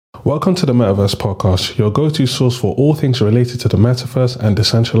Welcome to the Metaverse Podcast, your go-to source for all things related to the metaverse and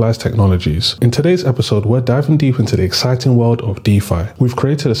decentralized technologies. In today's episode, we're diving deep into the exciting world of DeFi. We've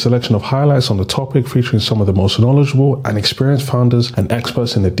created a selection of highlights on the topic featuring some of the most knowledgeable and experienced founders and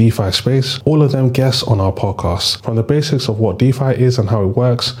experts in the DeFi space, all of them guests on our podcast. From the basics of what DeFi is and how it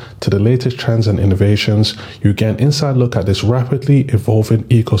works, to the latest trends and innovations, you get an inside look at this rapidly evolving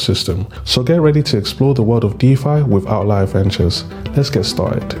ecosystem. So get ready to explore the world of DeFi with Outlier Ventures. Let's get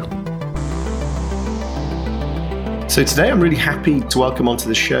started. So today I'm really happy to welcome onto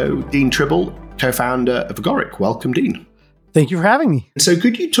the show Dean Tribble, co-founder of Agoric. Welcome, Dean. Thank you for having me. So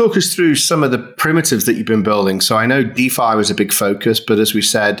could you talk us through some of the primitives that you've been building? So I know DeFi was a big focus, but as we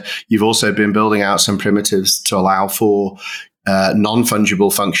said, you've also been building out some primitives to allow for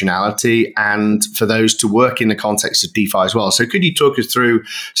non-fungible functionality and for those to work in the context of DeFi as well. So could you talk us through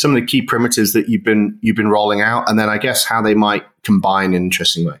some of the key primitives that you've been rolling out, and then I guess how they might combine in an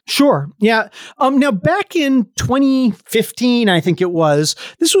interesting way? Sure. Yeah. Now, back in 2015, I think it was,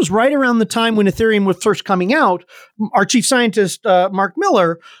 this was right around the time when Ethereum was first coming out. Our chief scientist, Mark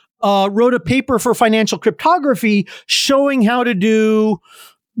Miller, wrote a paper for Financial Cryptography showing how to do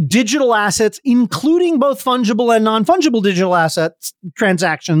digital assets, including both fungible and non-fungible digital assets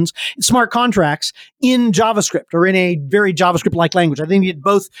transactions, smart contracts in JavaScript or in a very JavaScript-like language. I think you did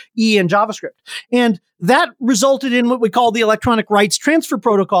both E and JavaScript. And that resulted in what we call the electronic rights transfer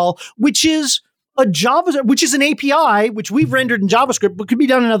protocol, which is an API, which we've rendered in JavaScript, but could be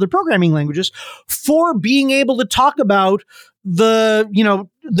done in other programming languages for being able to talk about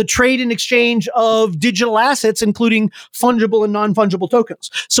the trade and exchange of digital assets, including fungible and non-fungible tokens.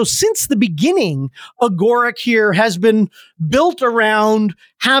 So since the beginning, Agoric here has been built around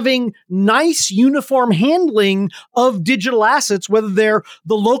having nice uniform handling of digital assets, whether they're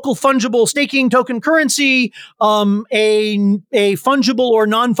the local fungible staking token currency, a fungible or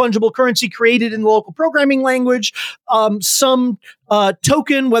non-fungible currency created in the local programming language, some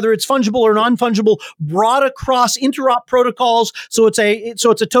token, whether it's fungible or non-fungible, brought across interop protocols. So it's a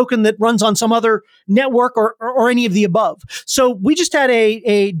token that runs on some other network or any of the above. So we just had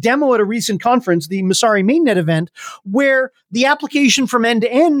a demo at a recent conference, the Messari Mainnet event, where the application from end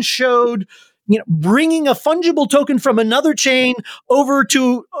to end showed bringing a fungible token from another chain over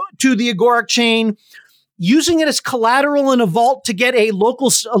to the Agoric chain, using it as collateral in a vault to get a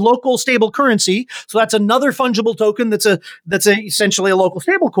local stable currency. So that's another fungible token that's essentially a local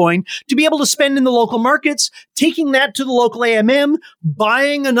stable coin to be able to spend in the local markets, taking that to the local AMM,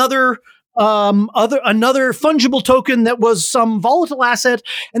 buying another fungible token that was some volatile asset,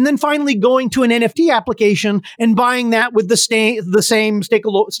 and then finally going to an NFT application and buying that with the same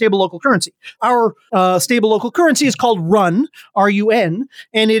stable local currency. Our stable local currency is called RUN, RUN,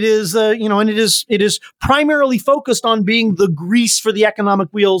 and it is primarily focused on being the grease for the economic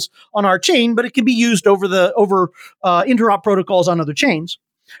wheels on our chain, but it can be used over interop protocols on other chains.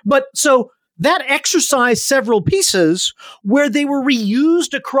 But so that exercised several pieces where they were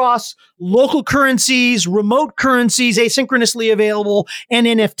reused across local currencies, remote currencies, asynchronously available, and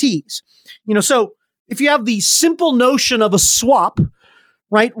NFTs. So if you have the simple notion of a swap,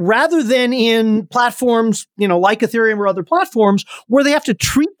 right, rather than in platforms, like Ethereum or other platforms, where they have to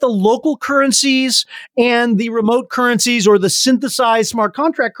treat the local currencies and the remote currencies or the synthesized smart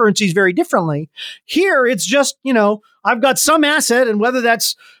contract currencies very differently. Here, it's just, I've got some asset, and whether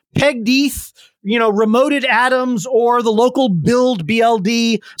that's pegged ETH, remoted atoms, or the local build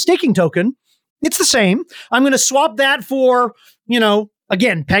BLD staking token, it's the same. I'm going to swap that for,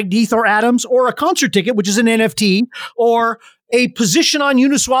 again, pegged ETH or atoms, or a concert ticket, which is an NFT, or a position on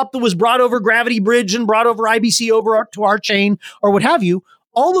Uniswap that was brought over Gravity Bridge and brought over IBC over to our chain, or what have you.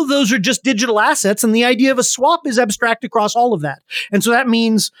 All of those are just digital assets, and the idea of a swap is abstract across all of that. And so that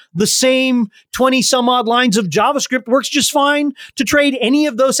means the same 20 some odd lines of JavaScript works just fine to trade any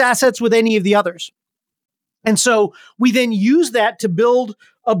of those assets with any of the others. And so we then use that to build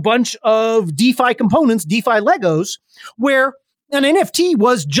a bunch of DeFi components, DeFi Legos, where an NFT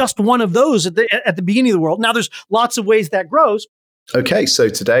was just one of those at the beginning of the world. Now there's lots of ways that grows. Okay, so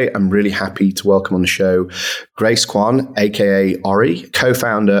today I'm really happy to welcome on the show Grace Kwan, aka Ori,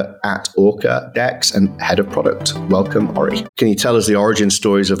 co-founder at Orca Dex and head of product. Welcome, Ori. Can you tell us the origin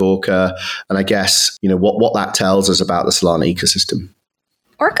stories of Orca and I guess what that tells us about the Solana ecosystem?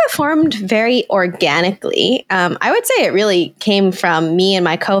 Orca formed very organically. I would say it really came from me and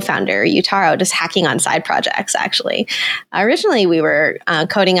my co-founder, Yutaro, just hacking on side projects, actually. Originally, we were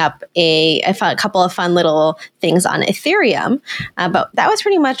coding up a couple of fun little things on Ethereum, but that was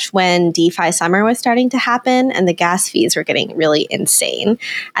pretty much when DeFi summer was starting to happen and the gas fees were getting really insane.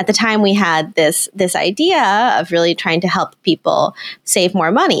 At the time, we had this idea of really trying to help people save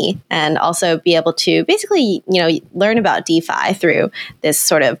more money and also be able to basically, learn about DeFi through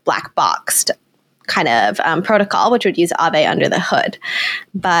this sort of black boxed kind of protocol, which would use Aave under the hood.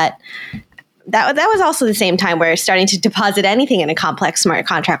 But that was also the same time where starting to deposit anything in a complex smart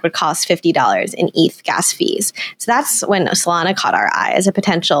contract would cost $50 in ETH gas fees. So that's when Solana caught our eye as a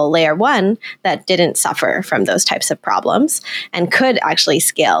potential layer one that didn't suffer from those types of problems and could actually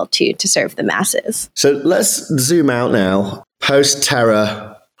scale to serve the masses. So let's zoom out now.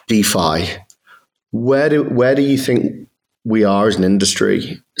 Post-Terra DeFi, where do you think we are as an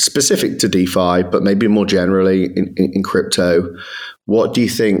industry, specific to DeFi, but maybe more generally in crypto? What do you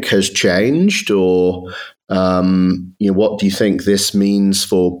think has changed, or what do you think this means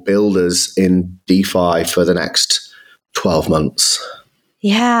for builders in DeFi for the next 12 months?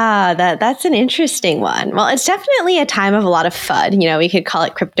 Yeah, that's an interesting one. Well, it's definitely a time of a lot of FUD. We could call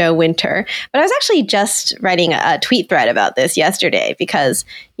it crypto winter. But I was actually just writing a tweet thread about this yesterday because,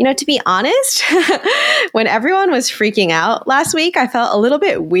 to be honest, when everyone was freaking out last week, I felt a little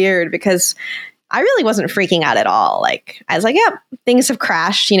bit weird because I really wasn't freaking out at all. I was like, yeah, things have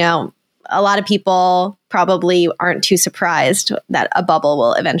crashed. A lot of people probably aren't too surprised that a bubble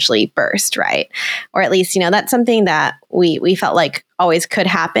will eventually burst, right? Or at least, that's something that we felt like always could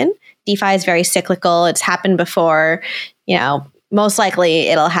happen. DeFi is very cyclical. It's happened before, most likely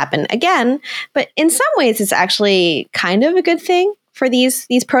it'll happen again. But in some ways, it's actually kind of a good thing for these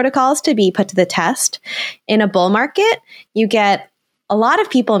protocols to be put to the test. In a bull market, you get a lot of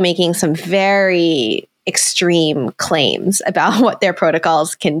people making some very extreme claims about what their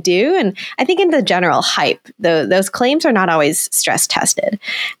protocols can do. And I think in the general hype, those claims are not always stress tested.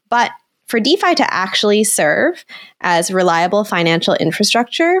 But for DeFi to actually serve as reliable financial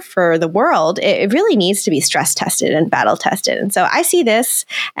infrastructure for the world, it really needs to be stress tested and battle tested. And so I see this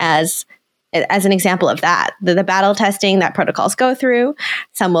as an example of that, the battle testing that protocols go through.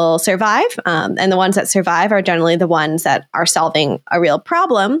 Some will survive, and the ones that survive are generally the ones that are solving a real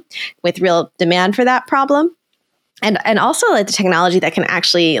problem with real demand for that problem. And also the technology that can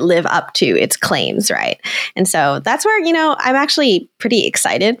actually live up to its claims, right? And so that's where, I'm actually pretty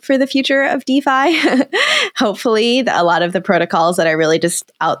excited for the future of DeFi. Hopefully, a lot of the protocols that are really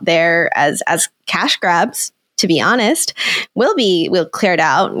just out there as cash grabs, to be honest, will cleared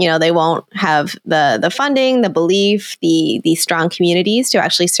out. They won't have the funding, the belief, the strong communities to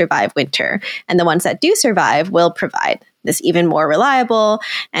actually survive winter. And the ones that do survive will provide this even more reliable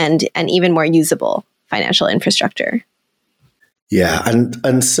and even more usable financial infrastructure. Yeah.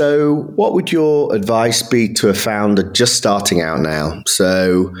 And so what would your advice be to a founder just starting out now?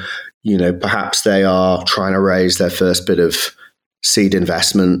 So, perhaps they are trying to raise their first bit of seed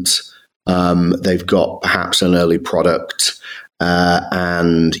investment. They've got perhaps an early product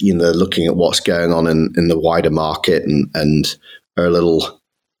and, looking at what's going on in the wider market and are a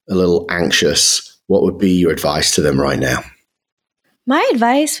little anxious. What would be your advice to them right now? My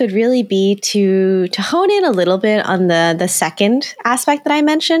advice would really be to hone in a little bit on the second aspect that I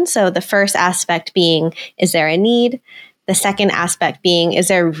mentioned. So the first aspect being, is there a need? The second aspect being, is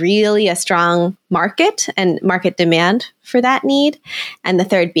there really a strong market and market demand for that need? And the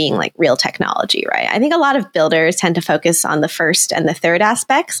third being real technology, right? I think a lot of builders tend to focus on the first and the third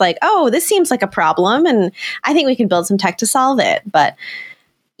aspects, this seems like a problem and I think we can build some tech to solve it. But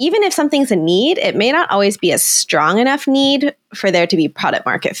even if something's a need, it may not always be a strong enough need for there to be product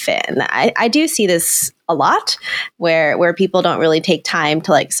market fit. And I do see this a lot where people don't really take time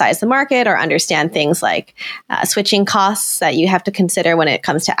to size the market or understand things like switching costs that you have to consider when it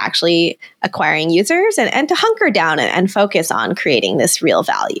comes to actually acquiring users and to hunker down and focus on creating this real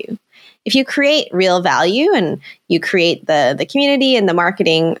value. If you create real value and you create the community and the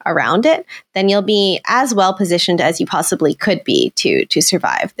marketing around it, then you'll be as well positioned as you possibly could be to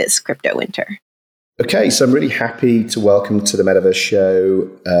survive this crypto winter. Okay, so I'm really happy to welcome to the Metaverse Show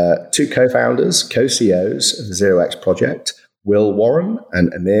two co-founders, co-CEOs of the 0x project, Will Warren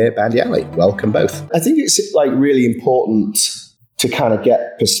and Amir Bandiali. Welcome both. I think it's really important to kind of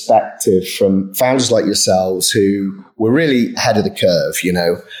get perspective from founders like yourselves who were really ahead of the curve,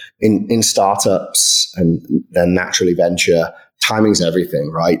 in startups and then naturally venture. Timing's everything,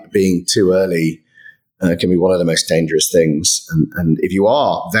 right? Being too early can be one of the most dangerous things. And if you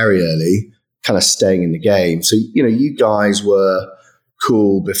are very early, kind of staying in the game. So, you guys were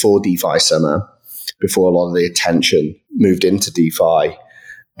cool before DeFi summer, before a lot of the attention moved into DeFi.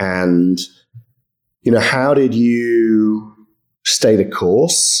 And, how did you stay the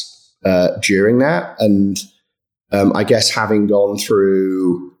course during that? And I guess having gone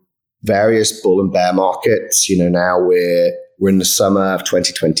through various bull and bear markets, now we're in the summer of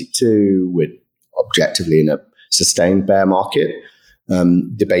 2022, we're objectively in a sustained bear market,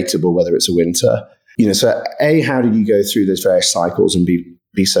 debatable whether it's a winter. So how did you go through those various cycles and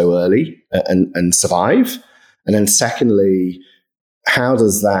be so early and survive? And then secondly, how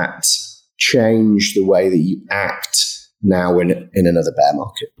does that change the way that you act now in another bear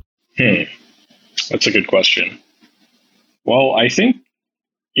market? That's a good question. Well, I think,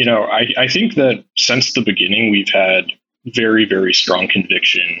 I think that since the beginning, we've had very, very strong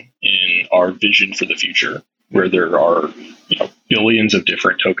conviction in our vision for the future, where there are, billions of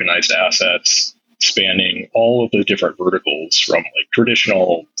different tokenized assets spanning all of the different verticals, from like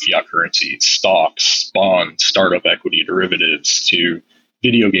traditional fiat currencies, stocks, bonds, startup equity, derivatives, to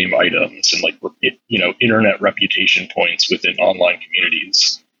video game items and internet reputation points within online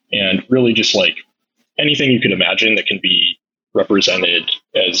communities, and really just like anything you could imagine that can be represented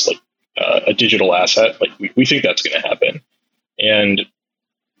as like a digital asset. Like we think that's going to happen. And,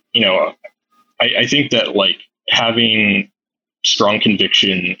 I think that like having strong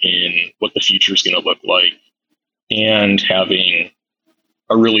conviction in what the future is going to look like and having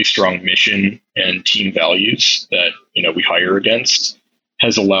a really strong mission and team values that, we hire against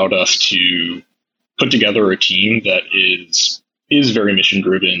has allowed us to put together a team that is very mission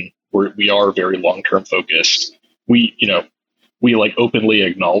driven. We are very long-term focused. We like openly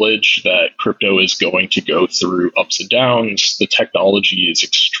acknowledge that crypto is going to go through ups and downs. The technology is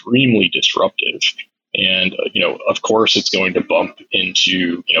extremely disruptive. And, of course, it's going to bump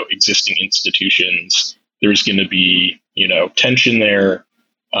into, existing institutions. There's going to be, tension there.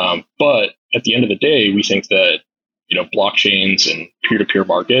 But at the end of the day, we think that, blockchains and peer-to-peer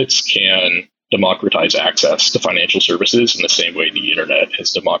markets can democratize access to financial services in the same way the internet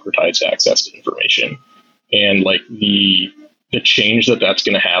has democratized access to information. And like the change that's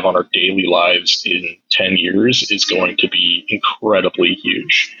going to have on our daily lives in 10 years is going to be incredibly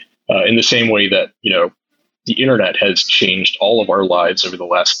huge. In the same way that, the internet has changed all of our lives over the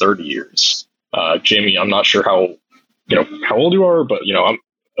last 30 years. Jamie, I'm not sure how old you are, but,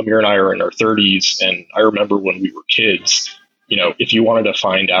 Amir and I are in our 30s. And I remember when we were kids, if you wanted to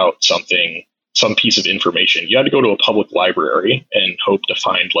find out some piece of information, you had to go to a public library and hope to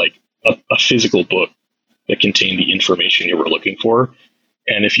find like a physical book that contained the information you were looking for.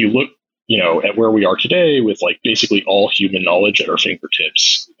 And if you look, at where we are today with like basically all human knowledge at our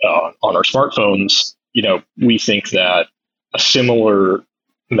fingertips on our smartphones, we think that a similar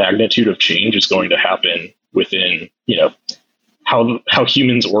magnitude of change is going to happen within, how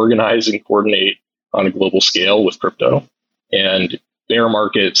humans organize and coordinate on a global scale with crypto. And bear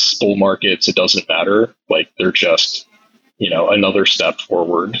markets, bull markets, it doesn't matter. Like they're just, another step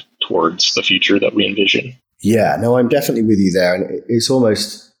forward towards the future that we envision. Yeah, no, I'm definitely with you there. And it's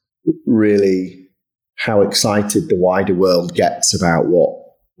almost really how excited the wider world gets about what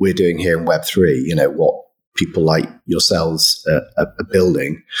we're doing here in Web3, what people like yourselves are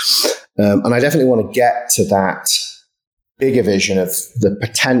building. And I definitely want to get to that bigger vision of the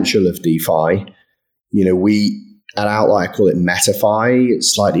potential of DeFi. We at Outlier call it MetaFi.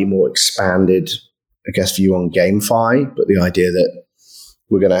 It's slightly more expanded, I guess, view on GameFi, but the idea that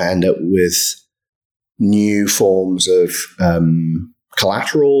we're going to end up with new forms of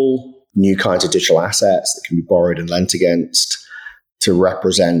collateral, new kinds of digital assets that can be borrowed and lent against to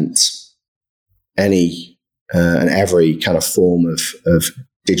represent any and every kind of form of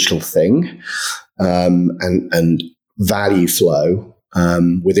digital thing and value flow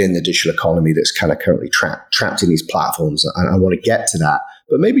within the digital economy that's kind of currently trapped in these platforms. And I want to get to that.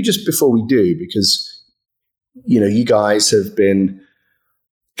 But maybe just before we do, because, you guys have been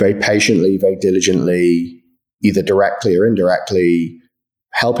very patiently, very diligently, either directly or indirectly,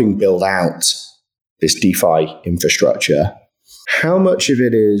 helping build out this DeFi infrastructure. How much of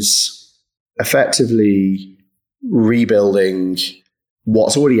it is effectively rebuilding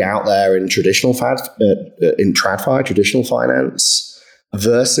what's already out there in traditional TradFi, traditional finance,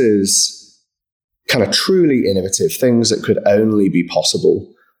 versus kind of truly innovative things that could only be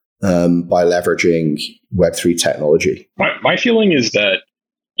possible by leveraging Web3 technology? My feeling is that,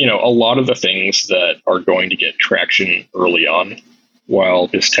 a lot of the things that are going to get traction early on, while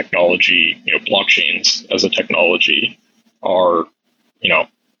this technology, blockchains as a technology are,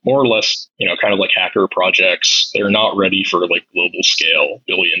 more or less, kind of like hacker projects. They're not ready for like global scale,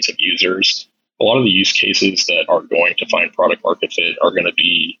 billions of users. a lot of the use cases that are going to find product market fit are going to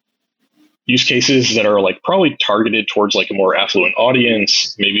be use cases that are like probably targeted towards like a more affluent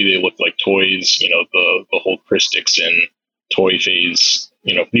audience. Maybe they look like toys, the whole Chris Dixon toy phase,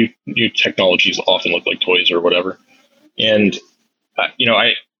 new technologies often look like toys or whatever. And,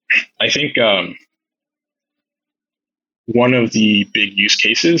 I think one of the big use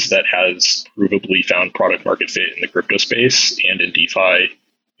cases that has provably found product market fit in the crypto space and in DeFi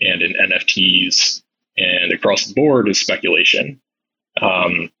and in NFTs and across the board is speculation.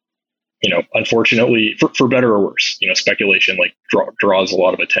 Unfortunately, for better or worse, speculation like draws a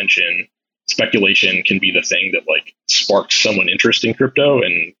lot of attention. Speculation can be the thing that like sparks someone interest in crypto,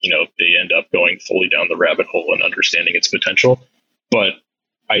 and they end up going fully down the rabbit hole and understanding its potential. But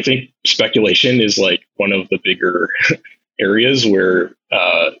I think speculation is like one of the bigger areas where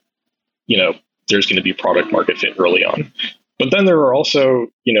there's going to be product market fit early on. But then there are also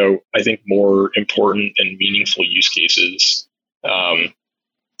I think more important and meaningful use cases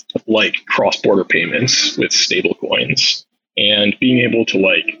like cross-border payments with stable coins and being able to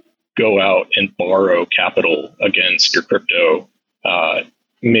like go out and borrow capital against your crypto.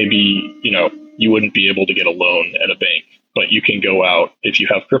 Maybe you wouldn't be able to get a loan at a bank, but you can go out if you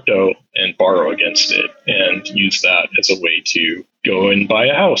have crypto and borrow against it and use that as a way to go and buy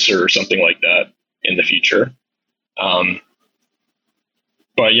a house or something like that in the future.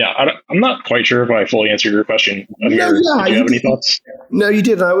 But yeah, I'm not quite sure if I fully answered your question. Amir, did you have any thoughts? No, you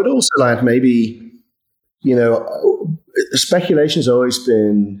did. I would also add maybe, speculation has always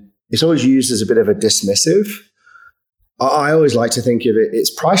it's always used as a bit of a dismissive. I always like to think of it, it's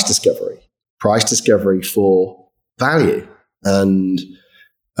price discovery for value. And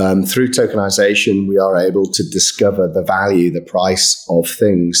through tokenization, we are able to discover the value, the price of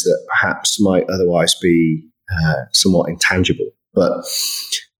things that perhaps might otherwise be somewhat intangible. But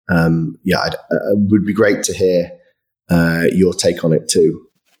it would be great to hear your take on it too.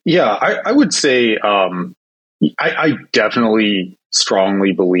 Yeah, I would say I definitely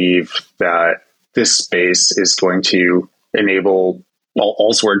strongly believe that this space is going to enable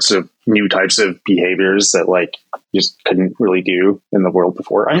all sorts of new types of behaviors that like just couldn't really do in the world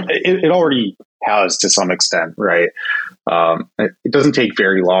before. It already has to some extent, right? It doesn't take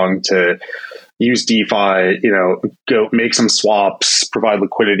very long to use DeFi, go make some swaps, provide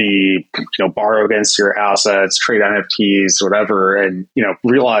liquidity, borrow against your assets, trade NFTs, whatever, and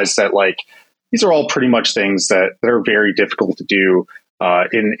realize that like these are all pretty much things that are very difficult to do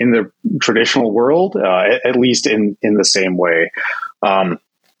in the traditional world, at least in the same way. And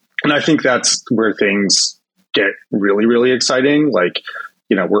I think that's where things get really, really exciting. Like,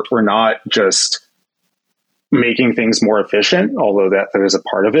 we're not just making things more efficient, although that is a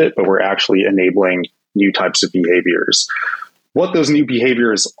part of it, but we're actually enabling new types of behaviors. What those new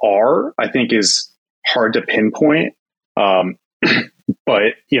behaviors are, I think, is hard to pinpoint.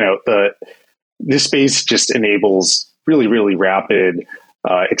 But, this space just enables really, really rapid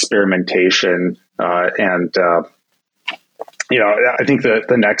experimentation. I think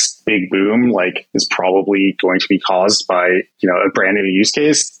the next big boom is probably going to be caused by, a brand new use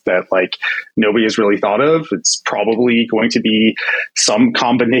case that nobody has really thought of. It's probably going to be some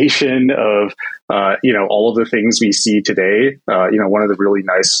combination of, all of the things we see today. One of the really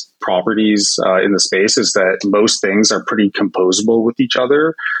nice properties in the space is that most things are pretty composable with each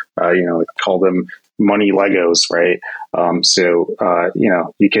other. I call them money Legos, right?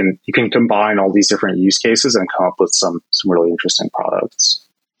 You can combine all these different use cases and come up with some really interesting products.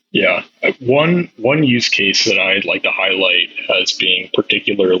 Yeah. One use case that I'd like to highlight as being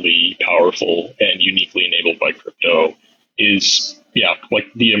particularly powerful and uniquely enabled by crypto is,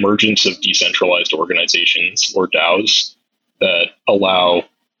 the emergence of decentralized organizations or DAOs that allow,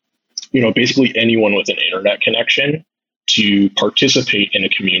 basically anyone with an internet connection to participate in a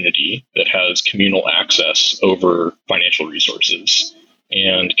community that has communal access over financial resources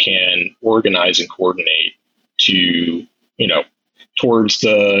and can organize and coordinate to, towards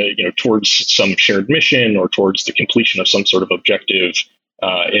some shared mission or towards the completion of some sort of objective,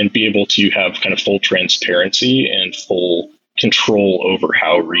 and be able to have kind of full transparency and full control over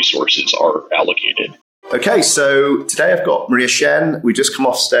how resources are allocated. Okay, so today I've got Maria Shen. We just come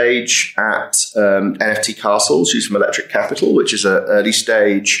off stage at NFT Castle. She's from Electric Capital, which is an early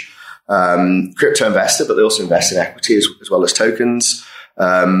stage crypto investor, but they also invest in equity as well as tokens.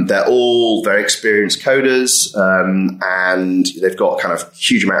 They're all very experienced coders, and they've got kind of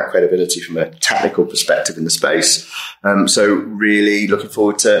huge amount of credibility from a technical perspective in the space. So really looking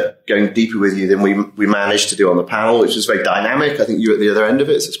forward to going deeper with you than we managed to do on the panel, which was very dynamic. I think you were at the other end of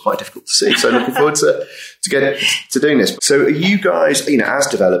it, so it's quite difficult to see. So looking forward to doing this. So are you guys, as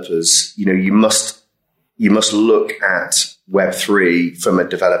developers, you must look at Web3 from a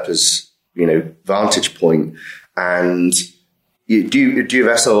developer's, vantage point, and do you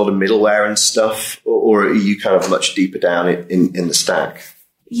invest a lot of middleware and stuff, or are you kind of much deeper down in the stack?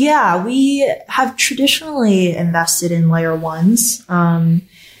 Yeah, we have traditionally invested in layer ones.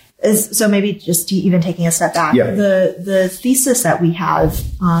 So maybe just even taking a step back, the thesis that we have,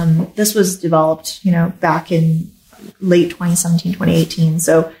 this was developed, back in late 2017, 2018.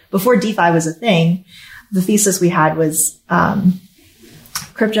 So before DeFi was a thing, the thesis we had was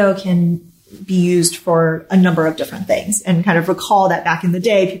crypto can be used for a number of different things, and kind of recall that back in the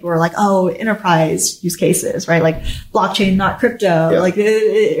day, people were like, oh, enterprise use cases, right? Like blockchain, not crypto, or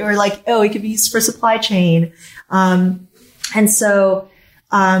it could be used for supply chain. And so,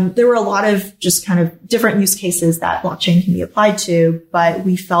 there were a lot of just kind of different use cases that blockchain can be applied to, but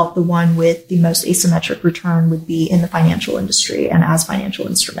we felt the one with the most asymmetric return would be in the financial industry and as financial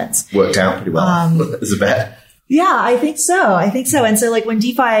instruments. Worked out pretty well as a bet. Yeah, I think so. And so when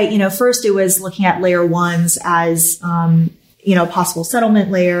DeFi, first it was looking at layer ones as, possible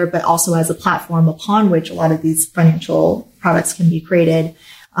settlement layer, but also as a platform upon which a lot of these financial products can be created.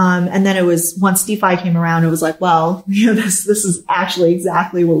 And then it was, once DeFi came around, it was like, well, this is actually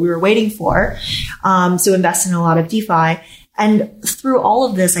exactly what we were waiting for. So invest in a lot of DeFi. And through all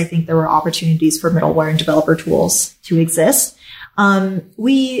of this, I think there were opportunities for middleware and developer tools to exist.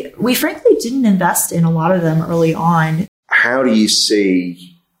 We frankly didn't invest in a lot of them early on. How do you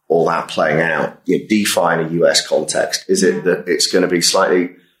see all that playing out? DeFi in a US context, is it that it's going to be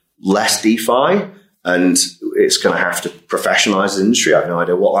slightly less DeFi and it's going to have to professionalize the industry? I have no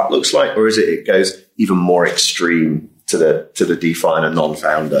idea what that looks like. Or is it goes even more extreme to the DeFi and a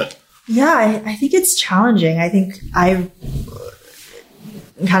non-founder? Yeah, I think it's challenging. I think I've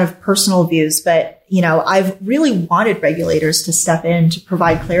kind of personal views, but I've really wanted regulators to step in to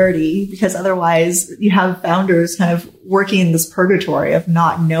provide clarity, because otherwise you have founders kind of working in this purgatory of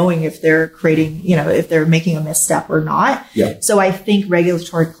not knowing if they're creating, if they're making a misstep or not. Yeah. So I think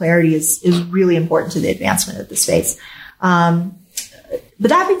regulatory clarity is really important to the advancement of the space. But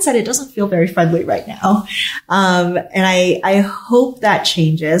that being said, it doesn't feel very friendly right now. And I hope that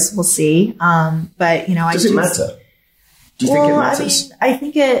changes. We'll see. But does it matter? Do you think it matters? I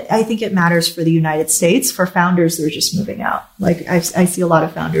think it matters for the United States. For founders, they're just moving out. Like I see a lot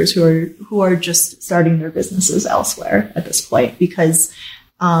of founders who are just starting their businesses elsewhere at this point because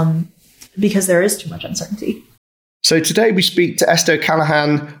there is too much uncertainty. So today we speak to Esther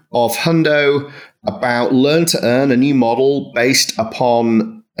Callahan of Hundo about Learn to Earn, a new model based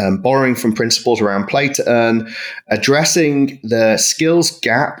upon borrowing from principles around play to earn, addressing the skills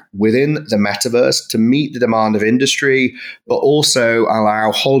gap within the metaverse to meet the demand of industry, but also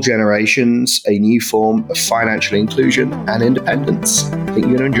allow whole generations a new form of financial inclusion and independence. I think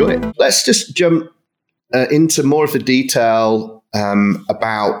you're going to enjoy it. Let's just jump into more of the detail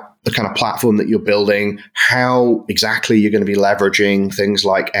about the kind of platform that you're building, how exactly you're going to be leveraging things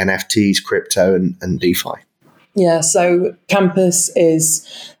like NFTs, crypto, and DeFi. Yeah, so Campus is,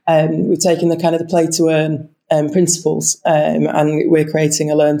 we've taken the kind of the play to earn principles and we're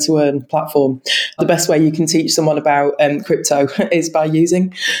creating a learn to earn platform. The best way you can teach someone about crypto is by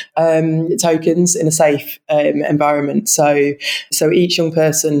using tokens in a safe environment. So each young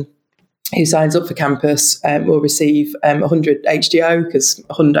person who signs up for Campus will receive 100 HDO, because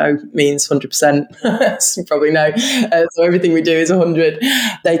Hundo means 100%, as you probably know. So everything we do is 100.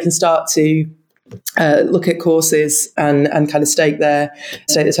 They can start to look at courses and kind of stake the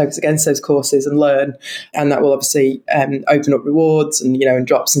tokens against those courses and learn. And that will obviously open up rewards and, and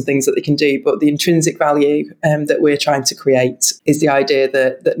drops and things that they can do. But the intrinsic value that we're trying to create is the idea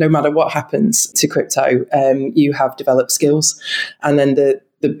that no matter what happens to crypto, you have developed skills. And then the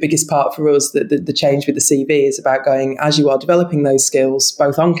biggest part for us, the change with the CV is about going, as you are developing those skills,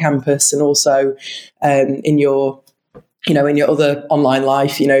 both on campus and also in your other online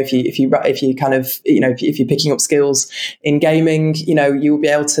life, if you're picking up skills in gaming, you will be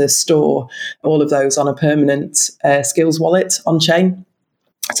able to store all of those on a permanent skills wallet on chain.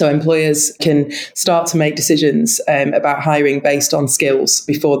 So employers can start to make decisions about hiring based on skills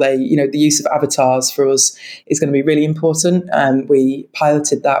before they, the use of avatars for us is going to be really important. We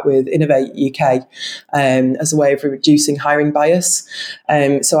piloted that with Innovate UK as a way of reducing hiring bias.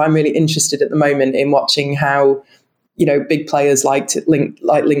 So I'm really interested at the moment in watching how big players like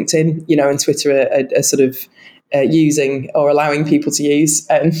LinkedIn, and Twitter are sort of using or allowing people to use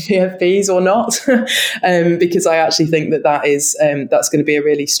PFPs or not, because I actually think that is that's going to be a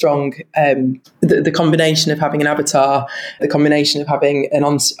really strong the combination of having an avatar, the combination of having an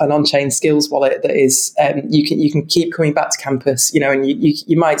on-chain skills wallet that is you can keep coming back to campus, and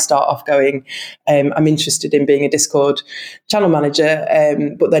you might start off going, I'm interested in being a Discord channel manager,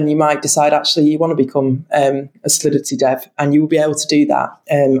 but then you might decide actually you want to become a Solidity dev, and you will be able to do that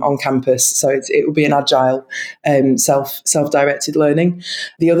on campus. So it will be an agile self-directed learning.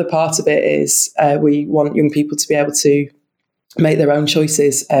 The other part of it is we want young people to be able to make their own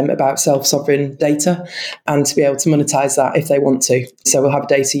choices about self-sovereign data and to be able to monetize that if they want to. So we'll have a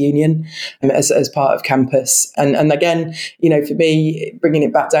data union as part of campus. And again, for me, bringing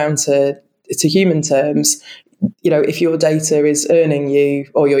it back down to human terms, if your data is earning you,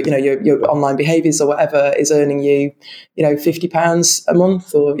 or your online behaviors or whatever is earning you, £50 a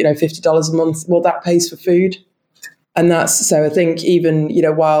month or, $50 a month, well, that pays for food. And so I think even,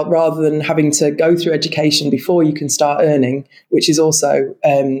 while rather than having to go through education before you can start earning, which is also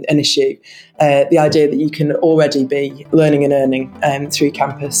an issue, the idea that you can already be learning and earning through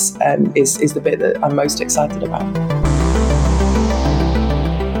campus is the bit that I'm most excited about.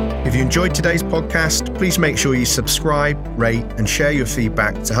 If you enjoyed today's podcast, please make sure you subscribe, rate, and share your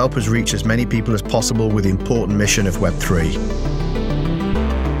feedback to help us reach as many people as possible with the important mission of Web3.